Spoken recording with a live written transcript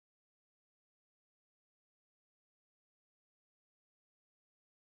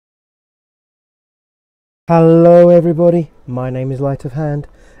Hello everybody, my name is Light of Hand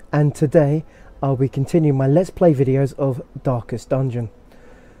and today I'll be continuing my Let's Play videos of Darkest Dungeon.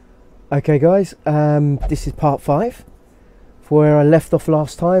 Okay guys, this is part 5 for where I left off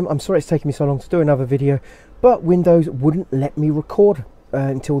last time. I'm sorry it's taken me so long to do another video, but Windows wouldn't let me record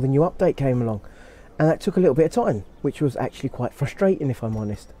until the new update came along, and that took a little bit of time, which was actually quite frustrating if I'm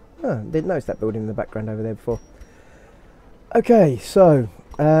honest. Didn't notice that building in the background over there before. Okay, so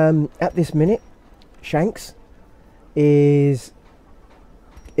at this minute Shanks is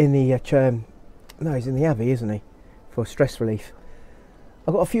in the he's in the Abbey, isn't he, for stress relief.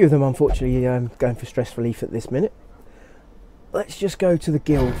 I've got a few of them unfortunately going for stress relief at this minute. Let's just go to the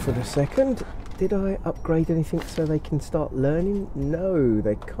guild for the second. Did I upgrade anything so they can start learning? No,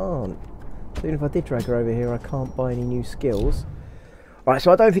 they can't. So even if I did drag her over here, I can't buy any new skills. Alright,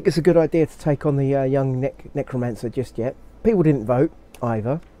 so I don't think it's a good idea to take on the young necromancer just yet. People didn't vote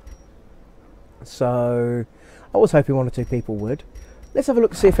either, so I was hoping one or two people would. Let's have a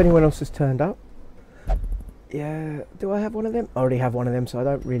look to see if anyone else has turned up. Yeah, do I have one of them? I already have one of them, so I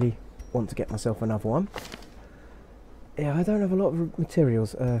don't really want to get myself another one. Yeah, I don't have a lot of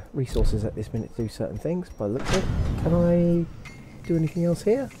materials, resources at this minute to do certain things, by the looks of it. Can I do anything else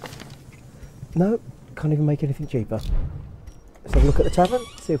here? No, can't even make anything cheaper. Let's have a look at the tavern,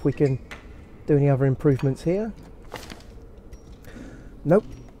 see if we can do any other improvements here. Nope.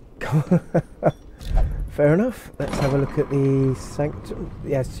 Fair enough. Let's have a look at the sanctum.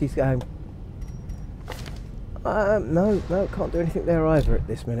 Yes, she's going. No, can't do anything there either at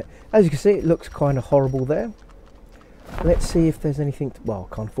this minute. As you can see, it looks kind of horrible there. Let's see if there's anything. Well,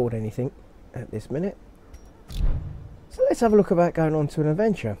 can't afford anything at this minute. So let's have a look about going on to an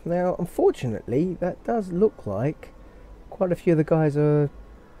adventure. Now, unfortunately, that does look like quite a few of the guys are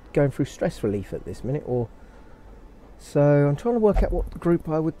going through stress relief at this minute, or. So I'm trying to work out what group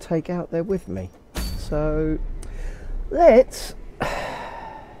I would take out there with me. So let's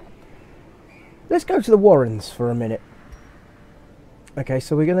go to the Warrens for a minute. Okay,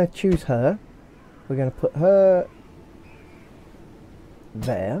 so we're going to choose her. We're going to put her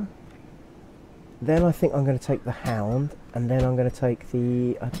there. Then I think I'm going to take the Hound, and then I'm going to take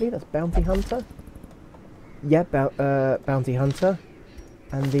the, I believe that's Bounty Hunter. Yeah, Bounty Hunter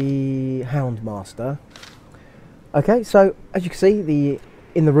and the Houndmaster. Okay, so as you can see,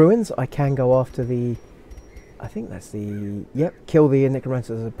 in the ruins, I can go after the, I think that's the, yep, kill the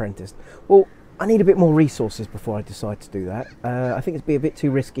necromancer's apprentice. Well, I need a bit more resources before I decide to do that. I think it'd be a bit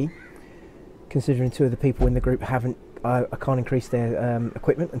too risky, considering two of the people in the group haven't, I can't increase their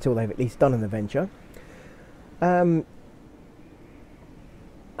equipment until they've at least done an adventure. I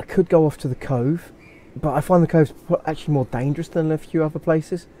could go off to the cove, but I find the cove's actually more dangerous than a few other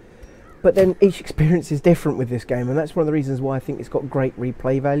places. But then each experience is different with this game, and that's one of the reasons why I think it's got great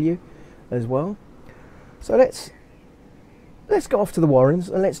replay value as well. So let's go off to the Warrens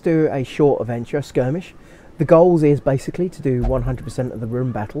and let's do a short adventure, a skirmish. The goals is basically to do 100% of the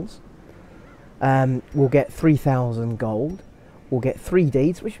room battles. We'll get 3,000 gold. We'll get 3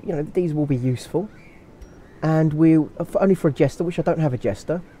 deeds, which, you know, the deeds will be useful. And we'll, only for a jester, which I don't have a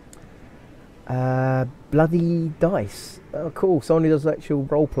jester. Bloody dice. Oh cool, someone who does actual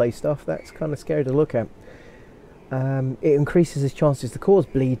roleplay stuff. That's kind of scary to look at. It increases his chances to cause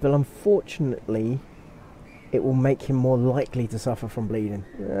bleed, but unfortunately it will make him more likely to suffer from bleeding.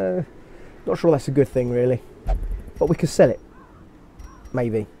 Not sure that's a good thing really, but we could sell it,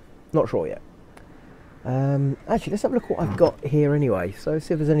 maybe, not sure yet. Actually, let's have a look at what I've got here anyway, so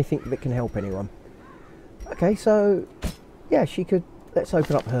see if there's anything that can help anyone. Okay, so yeah, she could. Let's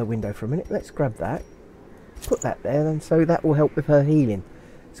open up her window for a minute. Let's grab that, put that there, and so that will help with her healing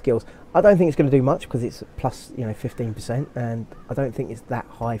skills. I don't think it's going to do much because it's plus, you know, 15%, and I don't think it's that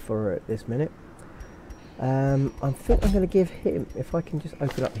high for her at this minute. I think I'm going to give him, if I can just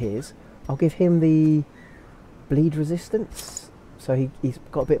open up his, I'll give him the bleed resistance, so he's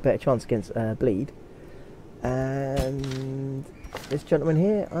got a bit better chance against bleed. And this gentleman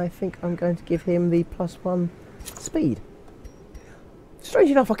here, I think I'm going to give him the +1 speed.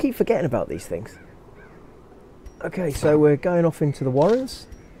 Strange enough, I keep forgetting about these things. Okay, so we're going off into the Warrens.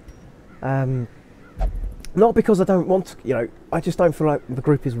 Not because I don't want to, you know, I just don't feel like the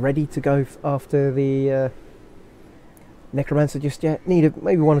group is ready to go after the necromancer just yet. Need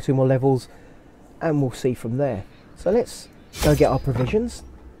maybe 1 or 2 more levels, and we'll see from there. So let's go get our provisions.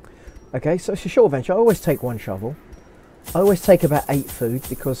 Okay, so it's a short adventure. I always take 1 shovel. I always take about 8 food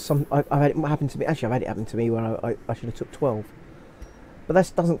because I've had it happen to me. Actually, I've had it happen to me where I should have took 12. But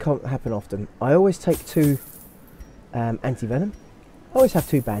that doesn't happen often. I always take 2 anti-venom. I always have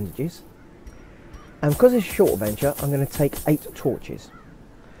 2 bandages. And because it's a short adventure, I'm going to take 8 torches.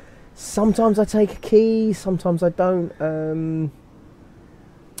 Sometimes I take a key, sometimes I don't.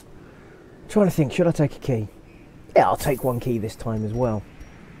 Trying to think, should I take a key? Yeah, I'll take one key this time as well.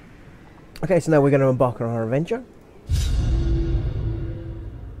 Okay, so now we're going to embark on our adventure.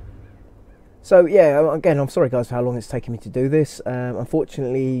 So yeah, again, I'm sorry guys for how long it's taken me to do this.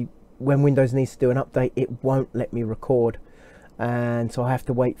 Unfortunately, when Windows needs to do an update, it won't let me record. And so I have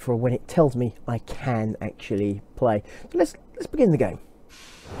to wait for when it tells me I can actually play. So let's begin the game.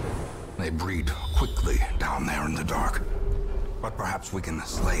 They breed quickly down there in the dark. But perhaps we can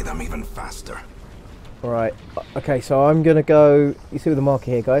slay them even faster. Alright, okay, so I'm going to go, you see the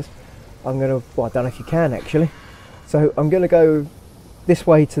marker here guys? I'm going to, well I don't know if you can actually. So I'm going to go this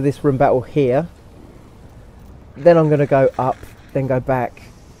way to this room battle here. Then I'm going to go up, then go back.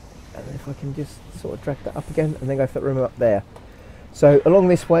 And if I can just sort of drag that up again and then go for the room up there. So along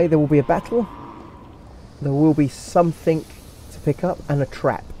this way there will be a battle. There will be something to pick up and a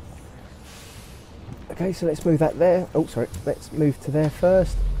trap. Okay, so let's move that there. Oh, sorry. Let's move to there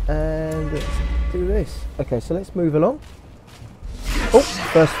first. And let's do this. Okay, so let's move along. Oh,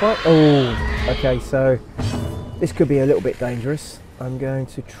 first fight. Oh, okay, so this could be a little bit dangerous. I'm going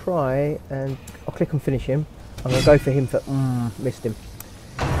to try and I'll click on finish him. I'm going to go for him for... missed him.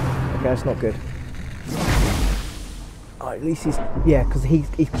 Okay, that's not good. Oh, at least he's... Yeah, because he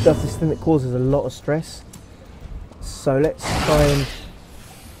does this thing that causes a lot of stress. So let's try and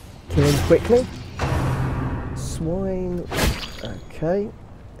kill him quickly. Swine. Okay.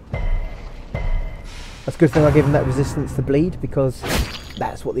 That's a good thing I give him that resistance to bleed, because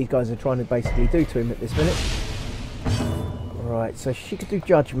that's what these guys are trying to basically do to him at this minute. Right, so she could do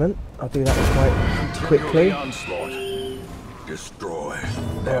judgment. I'll do that quite quickly. Destroy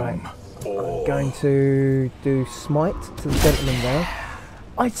them all. I'm going to do smite to the gentleman there.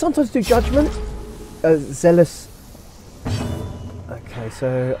 I sometimes do judgment. Zealous. Okay,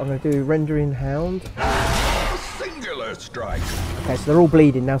 so I'm going to do rendering hound. Singular strike. Okay, so they're all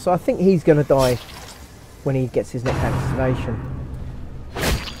bleeding now, so I think he's going to die when he gets his next activation.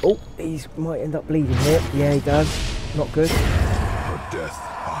 Oh, he might end up bleeding here. Yeah, he does. Not good. Death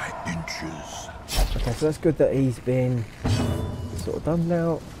by inches. Okay, so that's good that he's been sort of done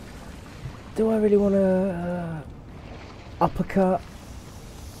now. Do I really want to uppercut?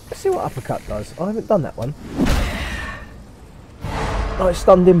 Let's see what uppercut does. I haven't done that one. Oh, it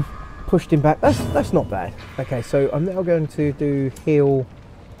stunned him, pushed him back. That's not bad. Okay, so I'm now going to do heal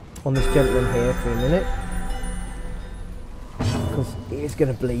on this gentleman here for a minute, because he is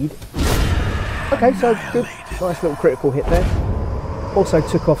going to bleed. Okay, so good. Nice little critical hit there. Also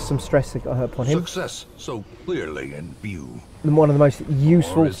took off some stress that got hurt upon him. Success so clearly in view. One of the most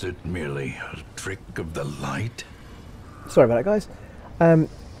useful... Or is it merely a trick of the light? Sorry about that, guys. I'm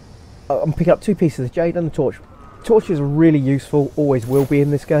picking up 2 pieces of jade and the torch. Torches are really useful, always will be in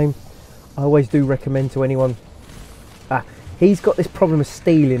this game. I always do recommend to anyone. He's got this problem of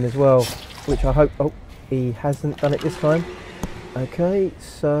stealing as well, which I hope... Oh, he hasn't done it this time. Okay,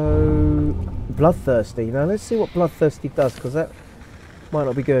 so... Bloodthirsty. Now let's see what Bloodthirsty does, because that might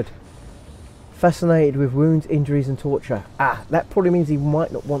not be good. Fascinated with wounds, injuries and torture. That probably means he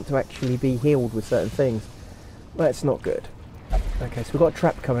might not want to actually be healed with certain things. That's not good. Okay, so we've got a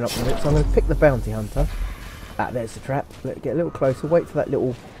trap coming up with it, so I'm going to pick the bounty hunter. There's the trap. Let's get a little closer. Wait for that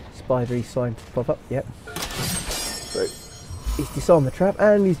little spidery sign to pop up. Yep. So he's disarmed the trap,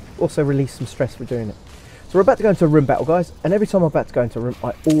 and he's also released some stress for doing it. So we're about to go into a room battle, guys, and every time I'm about to go into a room,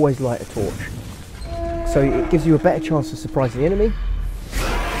 I always light a torch. So it gives you a better chance of surprising the enemy.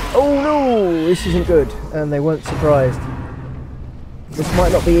 Oh no, this isn't good, and they weren't surprised. This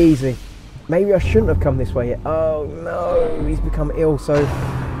might not be easy. Maybe I shouldn't have come this way yet. Oh no, he's become ill, so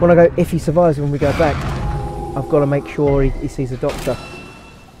when I go, if he survives when we go back, I've got to make sure he sees a doctor.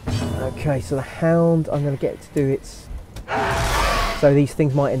 Okay, so the hound, I'm going to get it to do its... So these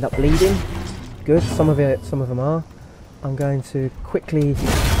things might end up bleeding. Good, some of them are. I'm going to quickly...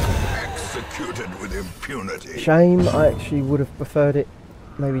 Executed with impunity. Shame, I actually would have preferred it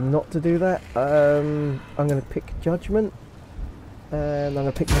maybe not to do that. I'm going to pick judgment. And I'm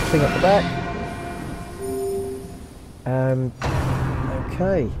going to pick the thing at the back.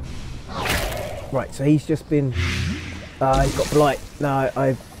 Okay. Right, so he's just been... he's got blight. No,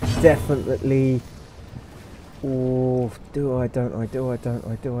 I definitely... Oh, do I, don't I, do I, don't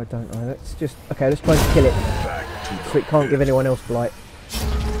I, do I, don't I. Let's just... Okay, let's try and kill it. So it can't give anyone else blight.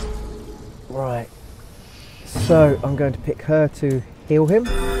 Right. So, I'm going to pick her to heal him.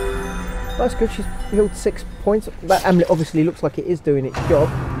 That's good, she's healed 6 points. That amulet obviously looks like it is doing its job.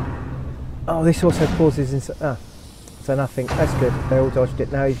 Oh, this also causes... so nothing. That's good. They all dodged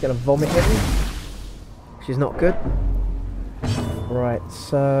it. Now he's going to vomit him, which is not good. Right,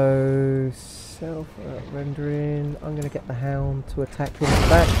 so self rendering. I'm going to get the hound to attack him at the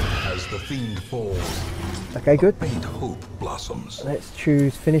back. As the fiend falls, Okay, good. faint hope blossoms. Let's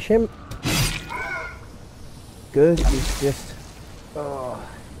choose finish him. Good. He's just. Oh.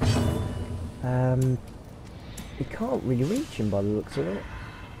 You can't really reach him by the looks of it.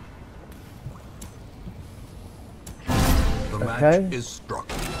 The match is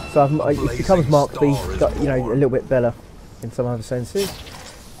struck. So it becomes marked B, you know, a little bit better in some other senses.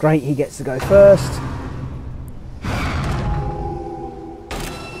 Great, he gets to go first.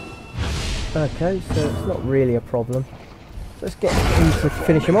 Okay, so it's not really a problem. Let's get him to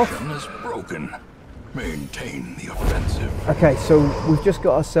finish him off. Is broken. Maintain the offensive. Okay, so we've just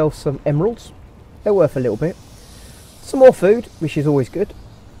got ourselves some emeralds. They're worth a little bit. Some more food, which is always good.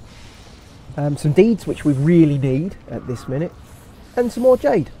 Some deeds, which we really need at this minute. And some more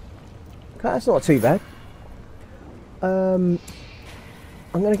jade. Okay, that's not too bad. I'm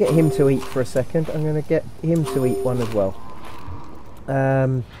going to get him to eat for a second. I'm going to get him to eat one as well.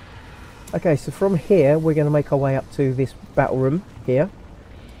 Okay, so from here, we're going to make our way up to this battle room here.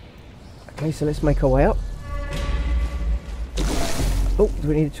 Okay, so let's make our way up. Oh, do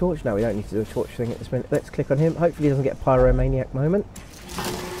we need a torch? No, we don't need to do a torch thing at this minute. Let's click on him. Hopefully he doesn't get a pyromaniac moment.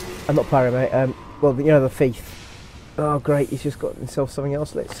 Not pyromaniac, well, you know, the thief. Oh, great, he's just got himself something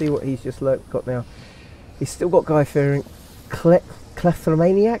else. Let's see what he's just got now. He's still got guy-fearing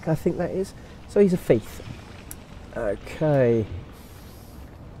kleptomaniac, I think that is. So he's a thief. Okay.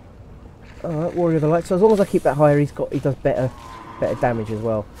 Alright, Warrior of the Light. So as long as I keep that higher, he does better damage as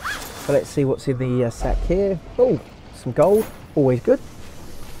well. So let's see what's in the sack here. Oh, some gold. Always good.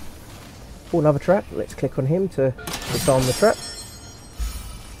 Oh, another trap. Let's click on him to disarm the trap.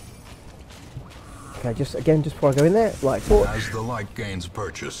 Okay, just before I go in there, light torch. As the light gains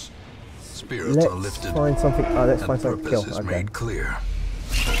purchase, spirits are lifted. Let's find something. Oh, let's find something to kill. Is Okay. made clear.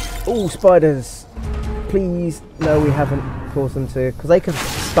 Oh, spiders! Please, no, we haven't caused them to, because they can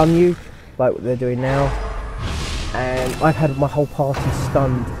stun you, like what they're doing now. And I've had my whole party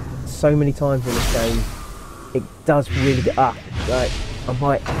stunned so many times in this game. It does really get up. Right, I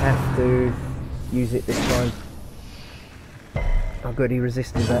might have to use it this time. Oh, good, he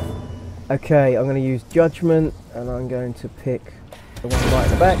resisted that. Okay, I'm going to use Judgment, and I'm going to pick the one right at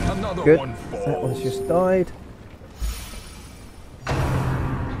the back. Another Good. one falls. That one's just died.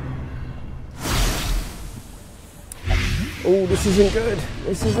 Oh, this isn't good.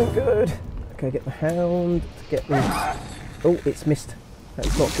 This isn't good. Okay, get the hound. Get the. Oh, it's missed.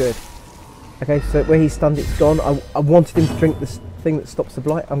 That's not good. Okay, so where he's stunned, it's gone. I wanted him to drink this thing that stops the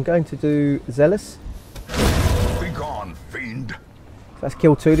blight. I'm going to do Zealous. Be gone, fiend. That's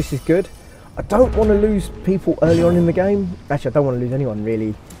kill 2. This is good. I don't want to lose people early on in the game. Actually, I don't want to lose anyone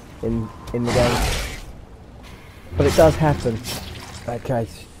really in the game. But it does happen. Okay,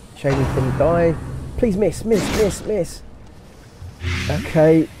 shame he couldn't die. Please miss, miss, miss, miss.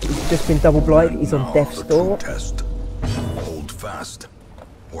 Okay, he's just been double blighted. He's on death's door. Test. Hold fast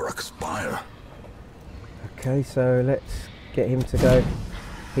or expire. Okay, so let's get him to go.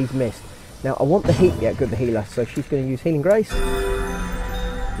 He's missed. Now I want the heat. Yeah, good, the healer. So she's going to use Healing Grace.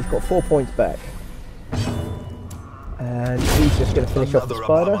 He's got 4 points back. And he's just going to finish off the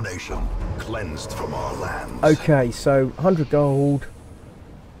spider. Abomination cleansed from our lands. Okay, so 100 gold.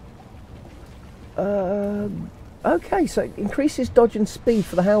 Okay, so it increases dodge and speed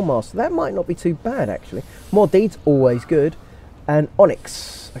for the Houndmaster. That might not be too bad, actually. More deeds, always good. And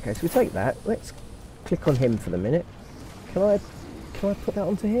Onyx. Okay, so we take that. Let's click on him for the minute. Can I put that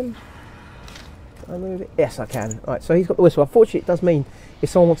onto him? Can I move it? Yes, I can. Right, so he's got the whistle. Unfortunately, it does mean if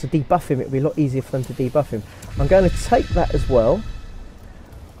someone wants to debuff him, it would be a lot easier for them to debuff him. I'm going to take that as well.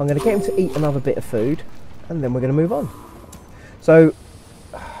 I'm going to get him to eat another bit of food, and then we're going to move on. So,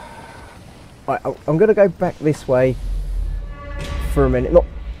 right, I'm going to go back this way for a minute.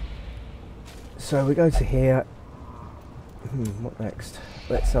 So we go to here. What next?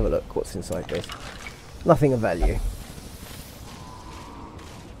 Let's have a look. What's inside this? Nothing of value.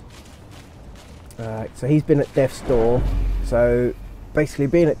 Alright, so he's been at death's door. So basically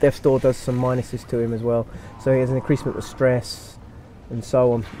being at death's door does some minuses to him as well. So he has an increasement of stress and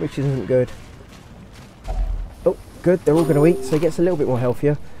so on, which isn't good. Oh, good, they're all going to eat, so he gets a little bit more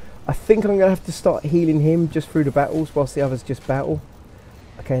healthier. I think I'm going to have to start healing him just through the battles whilst the others just battle.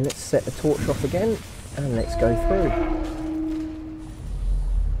 Okay, let's set the torch off again and let's go through.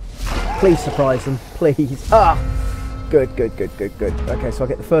 Please surprise them, please. Ah! Good, good, good, good, good. Okay, so I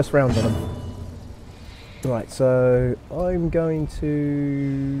get the first round on them. Right, so I'm going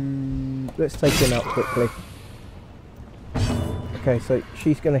to... Let's take him out quickly. Okay, so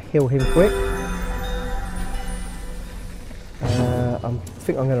she's going to heal him quick.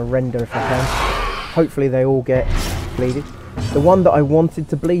 think I'm going to render if I can. Hopefully they all get bleeded. The one that I wanted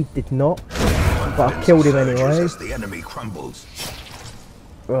to bleed did not, but I killed him anyway. As the enemy crumbles.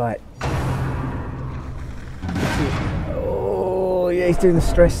 Right. Oh yeah, he's doing the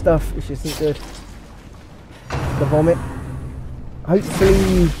stress stuff, which isn't good. The vomit.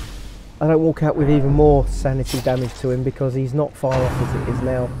 Hopefully I don't walk out with even more sanity damage to him, because he's not far off as it is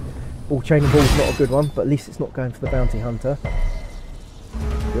now. Ball chain and ball's not a good one, but at least it's not going for the bounty hunter.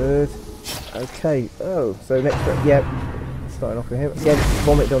 Good. Okay. Oh, so next round. Yep. Starting off with him. Again,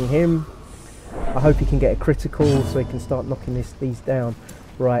 vomited on him. I hope he can get a critical so he can start knocking these down.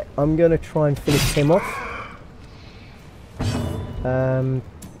 Right, I'm going to try and finish him off. I'm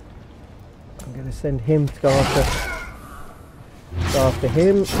going to send him to go after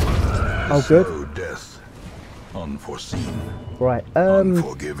him. Oh, good. Death unforeseen. Right.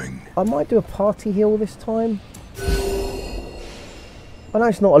 Unforgiving. I might do a party heal this time. I know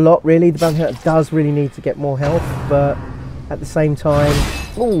it's not a lot really. The bounty hunter does really need to get more health, but at the same time,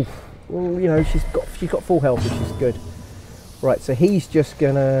 ooh, well, you know, she's got full health, which is good. Right, so he's just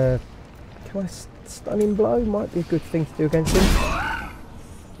gonna. Can I stun him blow? Might be a good thing to do against him.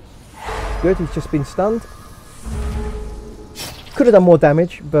 Good, he's just been stunned. Could have done more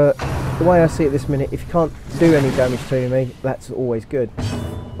damage, but the way I see it this minute, if you can't do any damage to me, that's always good.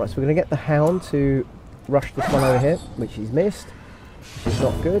 Right, so we're gonna get the Hound to rush this one over here, which he's missed, which is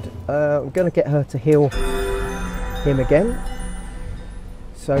not good. I'm gonna get her to heal him again.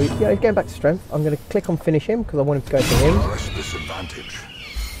 So yeah, he's going back to strength. I'm going to click on finish him because I want him to go for him. Press disadvantage.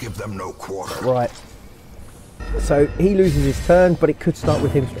 Give them no quarter. Right. So he loses his turn, but it could start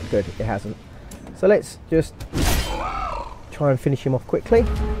with him. Good, it hasn't. So let's just try and finish him off quickly.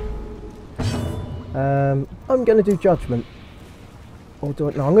 I'm going to do judgment. Or do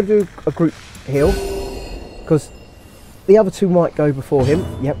I? No, I'm going to do a group heal because the other two might go before him.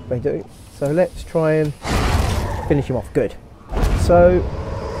 Yep, they do. So let's try and finish him off. Good. So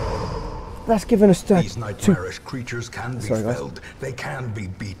that's given us these nightmarish creatures can be felled. They can be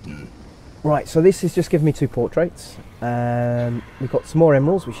beaten. Right, so this has just given me 2 portraits. We've got some more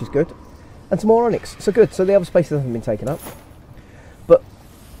emeralds, which is good, and some more onyx. So good. So the other spaces haven't been taken up. But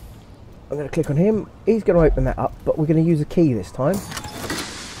I'm going to click on him. He's going to open that up, but we're going to use a key this time.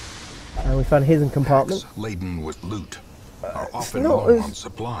 And we found a hidden compartment laden with loot. Are often low on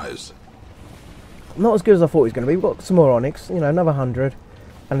supplies. Not as good as I thought it was going to be. We've got some more onyx, you know, another 100,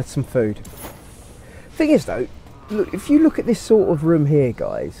 and some food. Thing is though, look, if you look at this sort of room here,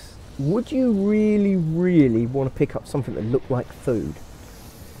 guys, would you really want to pick up something that looked like food?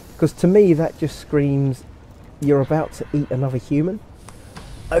 Because to me that just screams you're about to eat another human.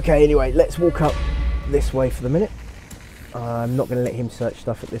 Okay, anyway, let's walk up this way for the minute. I'm not going to let him search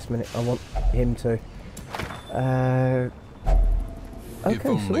stuff at this minute. I want him to okay, if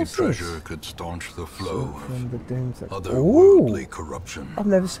only so treasure could staunch the flow of otherworldly corruption. I've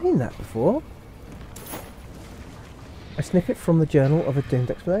never seen that before. A snippet from the journal of a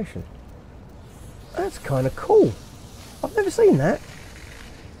doomed explanation. That's kind of cool. I've never seen that.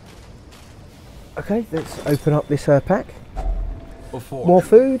 Okay, let's open up this pack. More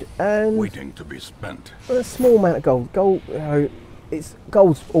food and waiting to be spent. A small amount of gold. Gold,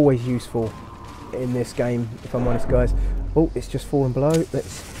 gold's always useful in this game, if I'm honest, guys. Oh, it's just fallen below.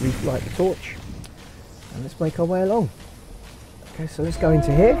 Let's relight the torch and let's make our way along. Okay, so let's go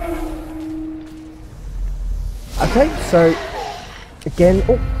into here. Okay, so again,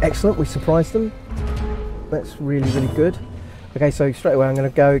 oh, excellent, we surprised them. That's really good. Okay, so straight away I'm going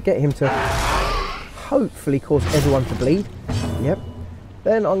to go get him to hopefully cause everyone to bleed. Yep.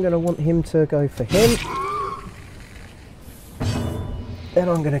 Then I'm going to want him to go for him. Then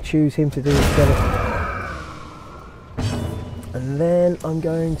I'm going to choose him to do his skeleton. And then I'm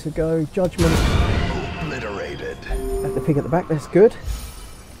going to go judgment. Obliterated. At the pig at the back, that's good.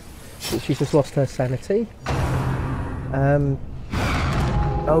 She's just lost her sanity.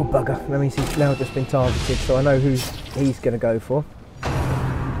 Oh bugger, that means he's now just been targeted, so I know who he's going to go for.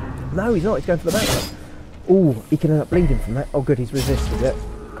 No, he's not, he's going for the back. Oh, he can end up bleeding from that. Oh good, he's resisted it.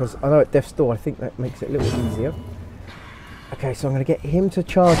 Because I know at death's door, I think that makes it a little easier. Okay, so I'm going to get him to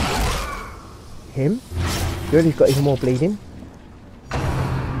charge him. Good, he's got even more bleeding.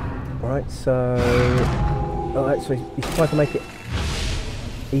 Alright, so... Alright, so he's trying to make it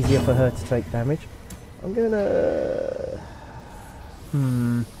easier for her to take damage. I'm going to...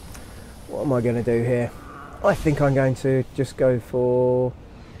 What am I going to do here? I think I'm going to just go for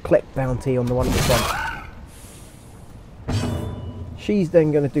collect bounty on the one at the front. She's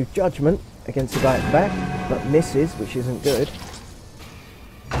then going to do judgment against the guy at the back, but misses, which isn't good.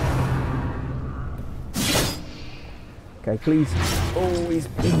 Okay, please. Oh, he's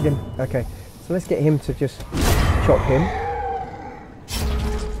bleeding. Okay, so let's get him to just chop him.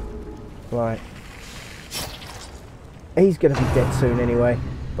 Right. He's going to be dead soon anyway.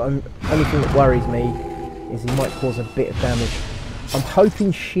 But only thing that worries me is he might cause a bit of damage. I'm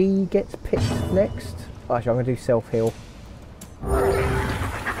hoping she gets picked next. Actually, I'm going to do self-heal.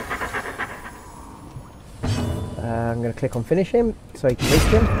 I'm going to click on finish him so he can reach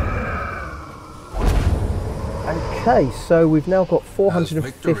him. Okay, so we've now got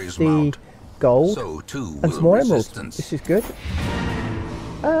 450 gold and some more emeralds. This is good.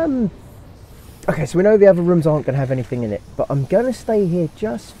 Okay, so we know the other rooms aren't going to have anything in it, but I'm going to stay here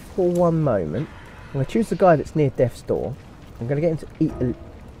just for one moment. I'm going to choose the guy that's near death's door. I'm going to get him to eat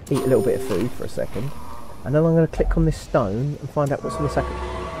a little bit of food for a second, and then I'm going to click on this stone and find out what's in the second.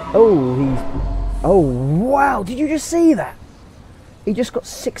 Oh, wow! Did you just see that? He just got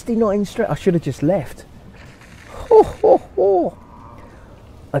 69 straight. I should have just left.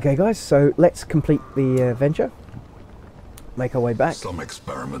 Okay, guys, so let's complete the venture. Make our way back. Some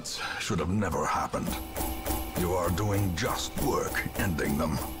experiments should have never happened. You are doing just work ending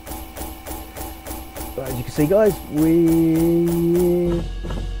them. As you can see, guys,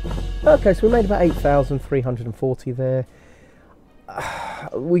 okay, so we made about 8,340 there.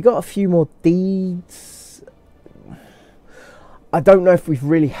 We got a few more deeds. I don't know if we've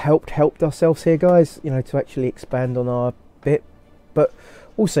really helped ourselves here, guys, you know, to actually expand on our bit, but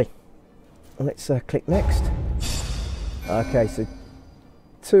we'll see. Let's click next. Okay, so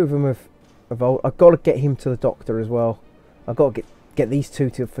 2 of them have evolved. I've got to get him to the doctor as well. I've got to get these 2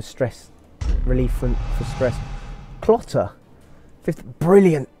 for stress relief for stress. Clotter, 50,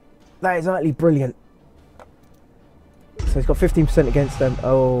 brilliant. That is actually brilliant. So he's got 15% against them.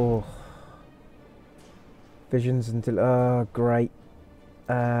 Oh, visions until great.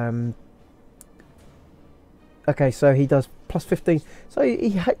 Okay, so he does plus 15. So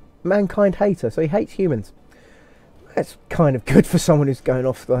he mankind hater. So he hates humans. That's kind of good for someone who's going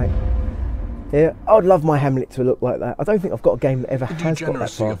off like. Yeah, I'd love my Hamlet to look like that. I don't think I've got a game that ever has got that far. The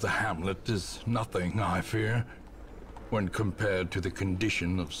degeneracy of the Hamlet is nothing, I fear, when compared to the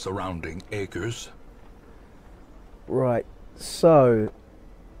condition of surrounding acres. Right, so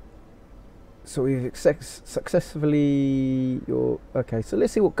we've successfully okay, so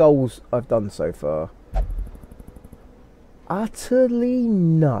let's see what goals I've done so far. Utterly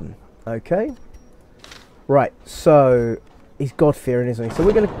none. Okay. Right, so he's God-fearing, isn't he? So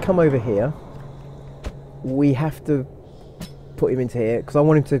we're going to come over here. We have to put him into here because I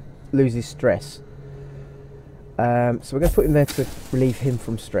want him to lose his stress. So we're going to put him there to relieve him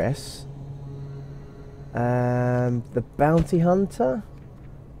from stress. The bounty hunter,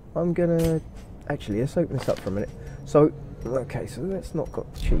 I'm going to... Actually, let's open this up for a minute. So, okay, so let's not got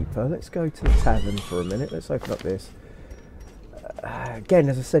cheaper. Let's go to the tavern for a minute. Let's open up this. Again,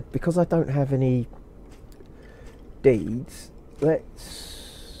 as I said, because I don't have any deeds,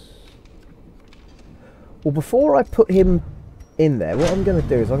 well, before I put him in there, what I'm going to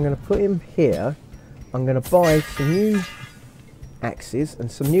do is I'm going to put him here. I'm going to buy some new axes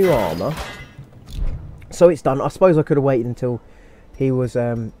and some new armour. So it's done. I suppose I could have waited until he was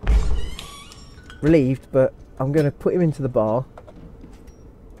relieved, but I'm going to put him into the bar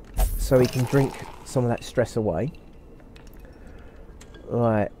so he can drink some of that stress away.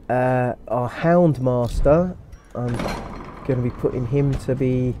 Right, our Houndmaster, I'm going to be putting him to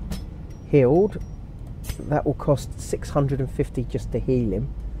be healed. That will cost 650 just to heal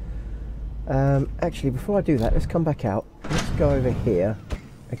him. Actually, before I do that, let's come back out. Let's go over here.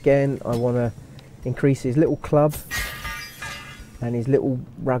 Again, I want to increase his little club and his little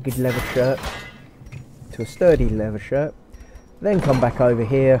rugged leather shirt to a sturdy leather shirt. Then come back over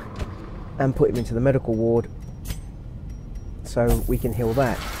here and put him into the medical ward so we can heal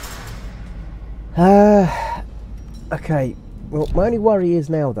that. Okay, well, my only worry is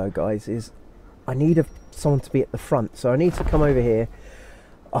now though, guys, is I need someone to be at the front, so I need to come over here.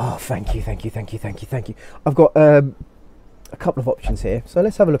 Oh, thank you. I've got a couple of options here, so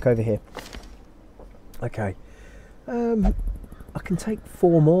let's have a look over here. Okay, I can take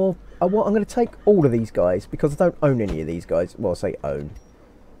 4 more. I'm going to take all of these guys because I don't own any of these guys. Well, I say own.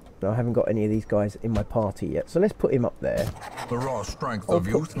 No, I haven't got any of these guys in my party yet, so let's put him up there. The raw strength of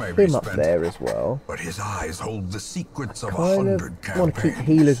youth may be spent, up there as well. But his eyes hold the secrets of Kind 100 of campaigns. want to keep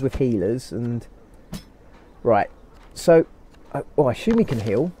healers with healers, and right. So, I assume he can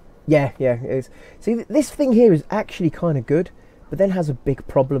heal. Yeah, it is. See, this thing here is actually kind of good, but then has a big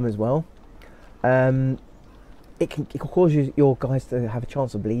problem as well. It can cause your guys to have a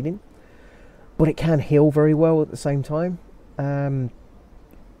chance of bleeding, but it can heal very well at the same time.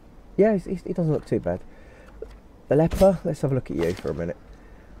 Yeah, it doesn't look too bad. the leper. Let's have a look at you for a minute.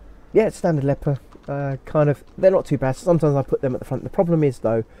 Yeah, it's standard leper. Kind of, they're not too bad. Sometimes I put them at the front. The problem is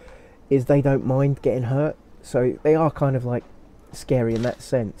though, is they don't mind getting hurt, so they are kind of like scary in that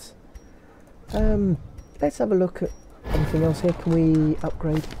sense. Let's have a look at anything else here. Can we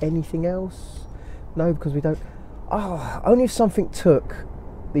upgrade anything else? No, because we don't. Oh, only if something took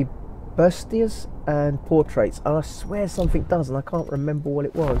the bustiers and portraits, and I swear something does, and I can't remember what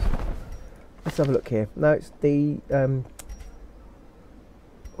it was. Let's have a look here. No, it's the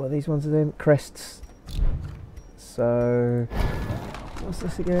what are these ones of them? Crests. So what's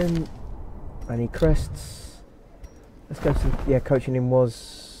this again? I need crests. Let's go to, yeah, coaching him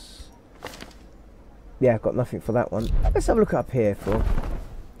was, yeah, I've got nothing for that one. Let's have a look up here for,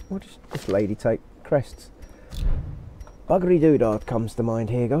 what does this lady take? Crests. Buggery Doodad comes to mind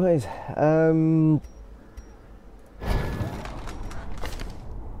here, guys.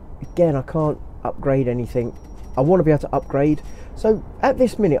 Again, I can't upgrade anything. I want to be able to upgrade. So at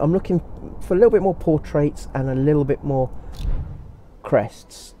this minute, I'm looking for a little bit more portraits and a little bit more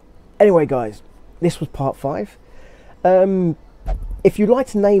crests. Anyway, guys, this was part 5. If you'd like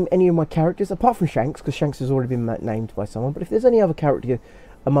to name any of my characters, apart from Shanks, because Shanks has already been named by someone, but if there's any other character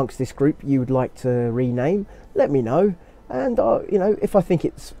amongst this group you would like to rename, let me know. And you know, if I think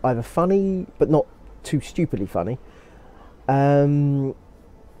it's either funny but not too stupidly funny, and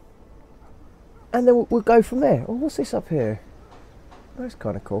then we'll go from there. Oh, what's this up here? Oh, that's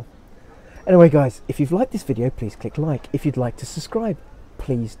kind of cool. Anyway, guys, if you've liked this video, please click like. If you'd like to subscribe,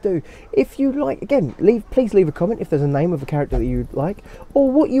 please do. If you like, again, please leave a comment if there's a name of a character that you'd like, or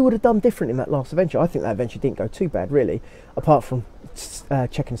what you would have done different in that last adventure. I think that adventure didn't go too bad, really, apart from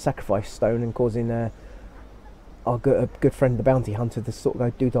checking sacrifice stone and causing our good friend the bounty hunter to sort of go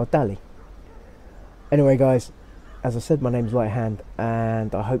doo-dah-dally. Anyway, guys, as I said, my name's Light Hand,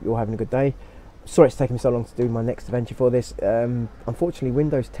 and I hope you're all having a good day. Sorry it's taken me so long to do my next adventure for this. Unfortunately,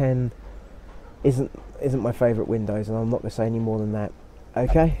 Windows 10 isn't my favourite Windows, and I'm not going to say any more than that.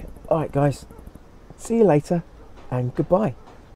 Okay, alright guys, see you later, and goodbye.